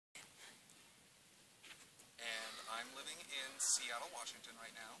Seattle, Washington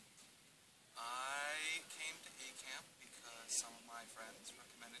right now. I came to A-Camp because some of my friends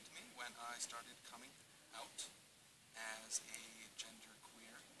recommended to me when I started coming out as a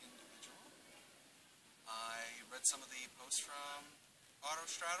genderqueer individual. I read some of the posts from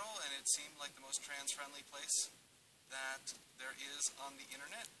Autostraddle, and it seemed like the most trans-friendly place that there is on the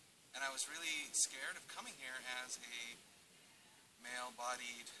internet. And I was really scared of coming here as a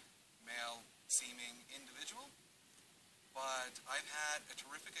male-bodied, male-seeming individual. But I've had a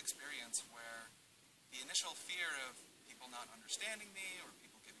terrific experience where the initial fear of people not understanding me or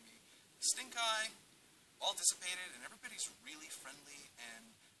people giving me the stink eye all dissipated, and everybody's really friendly,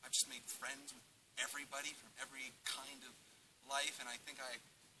 and I've just made friends with everybody from every kind of life, and I think I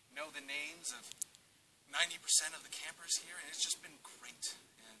know the names of 90% of the campers here, and it's just been great,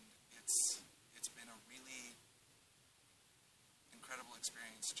 and it's been a really incredible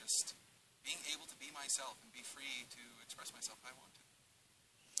experience just being able to be myself and be free to express myself how I want to.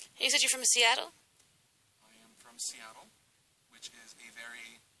 You said you're from Seattle? I am from Seattle, which is a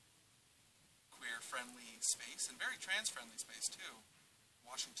very queer-friendly space and very trans-friendly space, too.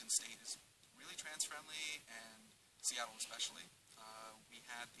 Washington State is really trans-friendly, and Seattle especially. We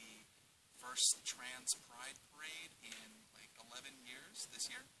had the first trans pride parade in like 11 years this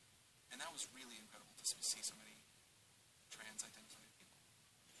year, and that was really incredible to see so many trans-identified people.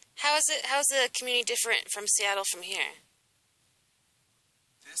 How's the community different from Seattle from here?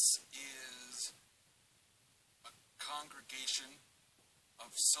 This is a congregation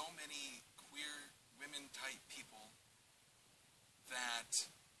of so many queer women-type people that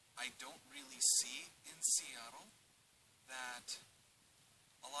I don't really see in Seattle, that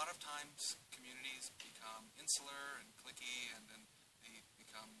a lot of times communities become insular and cliquey, and then they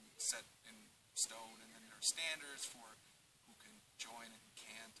become set in stone, and then there are standards for who can join and who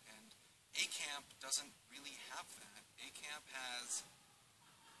can't, and A-Camp doesn't really have that. A-Camp has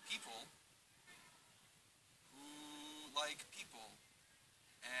people who like people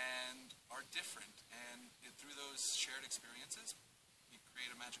and are different, and through those shared experiences, you create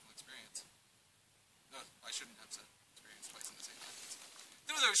a magical experience. No, I shouldn't have said experience twice in the same sentence.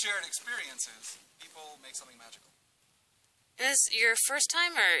 Through those shared experiences, people make something magical. And is this your first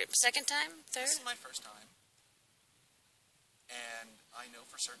time or second time? Third? This is my first time. And I know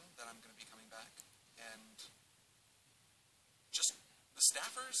for certain that I'm going to be coming back. And just the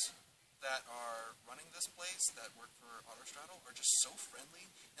staffers that are running this place that work for Autostraddle are just so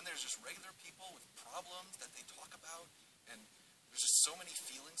friendly. And there's just regular people with problems that they talk about. And there's just so many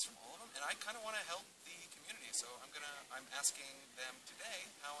feelings from all of them. And I kind of want to help the community. So I'm asking them today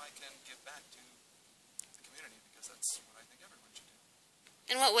how I can give back to the community, because that's what I think everyone should do.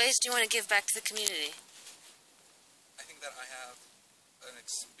 In what ways do you want to give back to the community? I think that I have an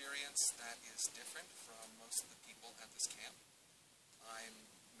experience that is different from most of the people at this camp. I'm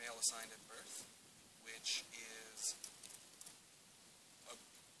male assigned at birth, which is a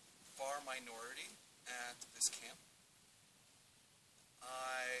far minority at this camp.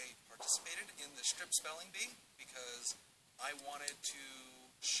 I participated in the strip spelling bee because I wanted to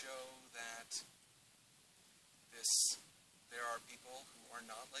show that there are people who are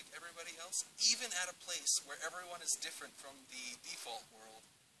not like everybody else, even at a place where everyone is different from the default world.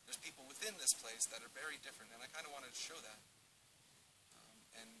 There's people within this place that are very different, and I kind of wanted to show that.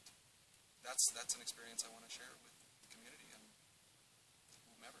 And that's an experience I want to share with the community and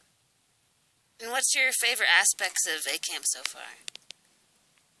whomever. And what's your favorite aspects of A-Camp so far?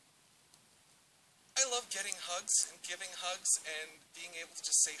 I love getting hugs and giving hugs and being able to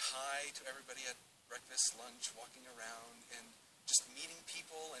just say hi to everybody at breakfast, lunch, walking around, and just meeting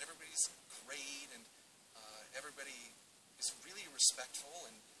people, and everybody's great, and everybody is really respectful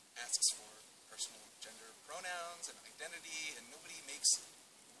and asks for personal gender pronouns and identity, and nobody makes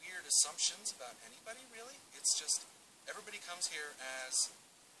weird assumptions about anybody, really. It's just everybody comes here as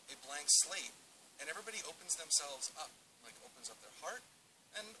a blank slate, and everybody opens themselves up, like opens up their heart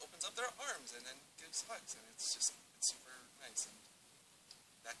and opens up their arms and then gives hugs, and it's super nice, and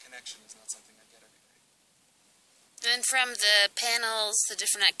that connection is not something I get every day. And from the panels, the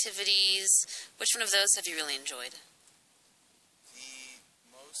different activities, which one of those have you really enjoyed? The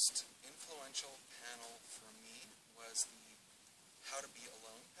most influential panel for me was the How to Be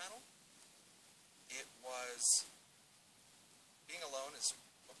Alone panel. It was, being alone is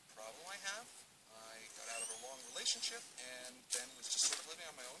a problem I have. I got out of a long relationship and then was just sort of living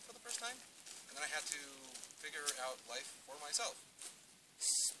on my own for the first time. And then I had to figure out life for myself.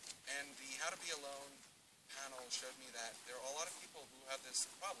 And the How to Be Alone panel showed me that there are a lot of people who have this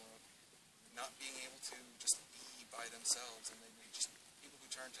problem of not being able to just be by themselves, and they just people who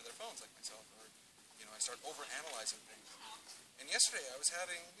turn to their phones like myself, or I start over-analyzing things. And yesterday I was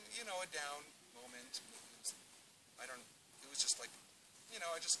having, a down moment. It was just like,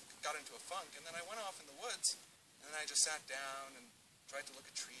 I just got into a funk, and then I went off in the woods, and then I just sat down and tried to look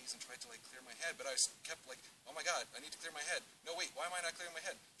at trees and tried to, clear my head, but I kept, oh my god, I need to clear my head. No, wait, why am I not clearing my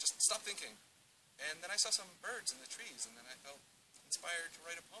head? Just stop thinking. And then I saw some birds in the trees, and then I felt inspired to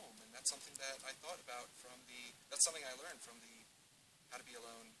write a poem, and that's something that I thought about that's something I learned from the How to Be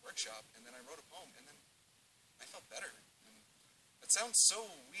Alone workshop, and then I wrote a poem, and then I felt better. And it sounds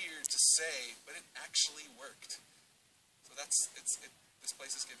so weird to say, but it actually worked. So this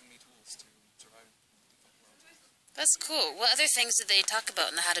place has given me tools to survive in the difficult world. That's cool. What other things did they talk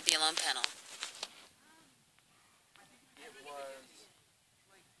about in the How to Be Alone panel? It was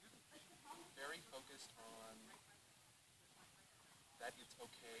very focused on that it's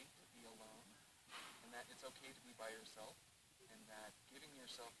okay to be alone, and that it's okay to be by yourself, and that giving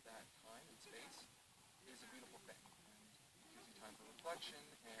yourself that time and space is a beautiful thing. And it gives you time for reflection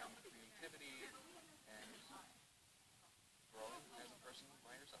and creativity and growing as a person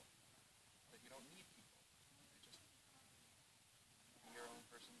by yourself. That you don't need people. You just be your own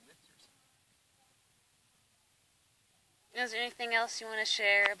person with yourself. Is there anything else you want to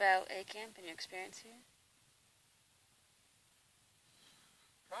share about A-Camp and your experience here?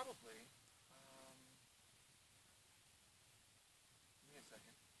 Probably. Give me a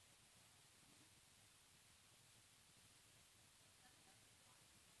second.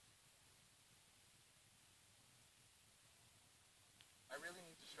 I really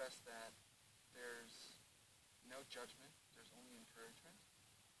need to stress that there's no judgment, there's only encouragement.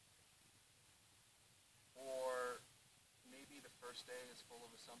 Or maybe the first day is full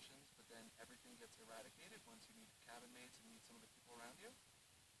of assumptions, but then everything gets eradicated once you meet cabin mates and meet some of the people around you.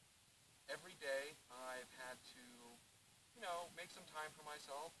 Every day I've had to, make some time for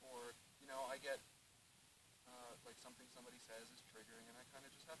myself, or, I get, something somebody says is triggering, and I kind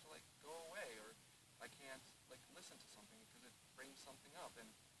of just have to, go away, or I can't, listen to something because it brings something up, and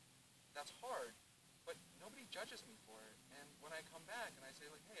that's hard, but nobody judges me for it. And when I come back and I say,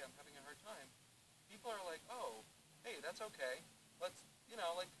 hey, I'm having a hard time, people are like, oh, hey, that's okay, let's,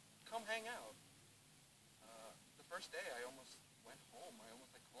 come hang out. The first day I almost went home, I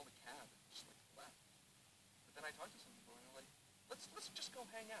almost, called a cab and just, left. But then I talked to some people, and they're like, let's just go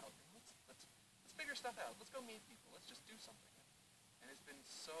hang out, and let's figure stuff out, let's go meet people, let's just do something. And it's been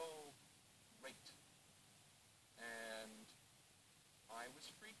so great. And I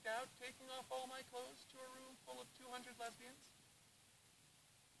was freaked out taking off all my clothes to a room full of 200 lesbians.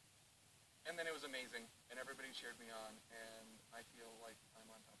 And then it was amazing, and everybody cheered me on, and I feel like I'm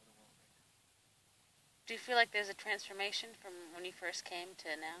on top of the world right now. Do you feel like there's a transformation from when you first came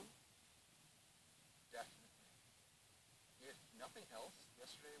to now? Definitely. If nothing else,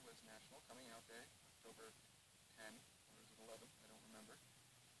 yesterday was National Coming Out Day, October 10, or was it 11? I don't remember.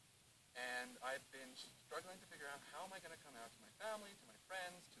 And I've been struggling to figure out how am I going to come out to my family, to my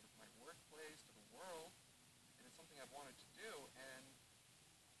friends, to my workplace, to the world. And it's something I've wanted to do, and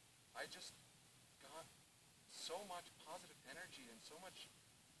I just got so much positive energy and so much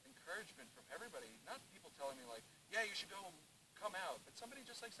encouragement from everybody. Not people telling me yeah, you should go come out, but somebody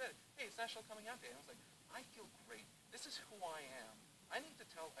just said, hey, it's National Coming Out Day. And I was like, I feel great. This is who I am. I need to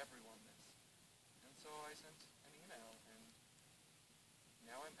tell everyone this. And so I sent an email, and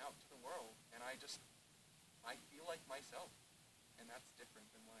now I'm out to the world, and I feel like myself, and that's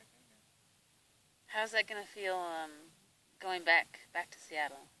different than when I came here. How's that going to feel going back to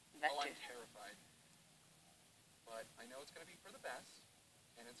Seattle? I'm terrified. But I know it's going to be for the best,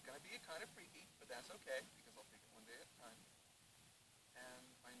 and it's going to be kind of freaky, but that's okay, because I'll take it one day at a time. And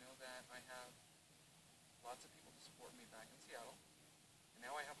I know that I have lots of people to support me back in Seattle, and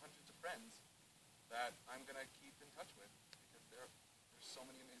now I have hundreds of friends that I'm going to keep in touch with, because there's so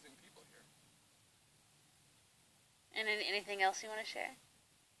many amazing people here. And anything else you want to share?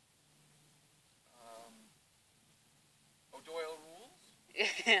 O'Doyle rules?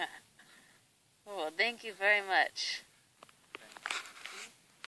 Yeah. Well, thank you very much.